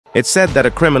It's said that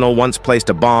a criminal once placed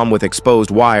a bomb with exposed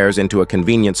wires into a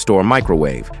convenience store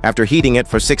microwave. After heating it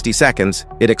for 60 seconds,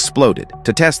 it exploded.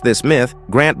 To test this myth,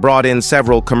 Grant brought in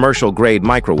several commercial-grade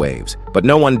microwaves, but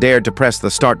no one dared to press the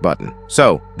start button.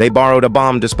 So, they borrowed a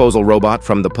bomb disposal robot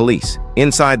from the police.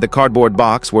 Inside the cardboard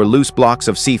box were loose blocks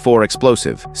of C4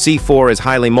 explosive. C4 is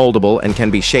highly moldable and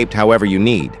can be shaped however you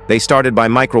need. They started by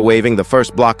microwaving the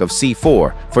first block of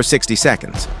C4 for 60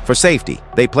 seconds. For safety,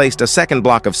 they placed a second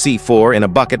block of C4 in a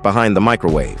bucket behind the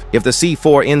microwave. If the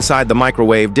C4 inside the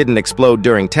microwave didn't explode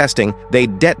during testing,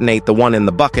 they'd detonate the one in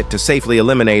the bucket to safely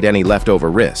eliminate any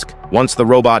leftover risk. Once the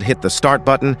robot hit the start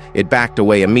button, it backed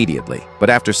away immediately. But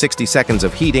after 60 seconds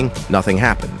of heating, nothing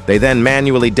happened. They then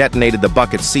manually detonated the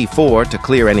bucket's C4 to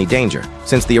clear any danger.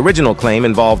 Since the original claim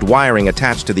involved wiring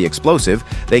attached to the explosive,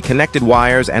 they connected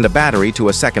wires and a battery to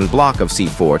a second block of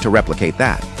C4 to replicate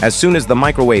that. As soon as the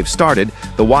microwave started,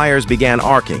 the wires began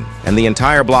arcing, and the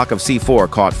entire block of C4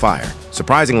 caught fire.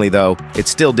 Surprisingly, though, it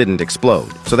still didn't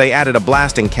explode, so they added a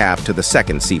blasting cap to the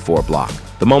second C4 block.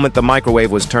 The moment the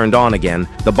microwave was turned on again,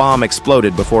 the bomb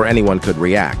exploded before anyone could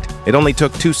react. It only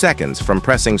took 2 seconds from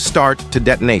pressing start to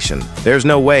detonation. There's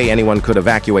no way anyone could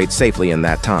evacuate safely in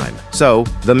that time. So,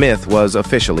 the myth was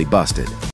officially busted.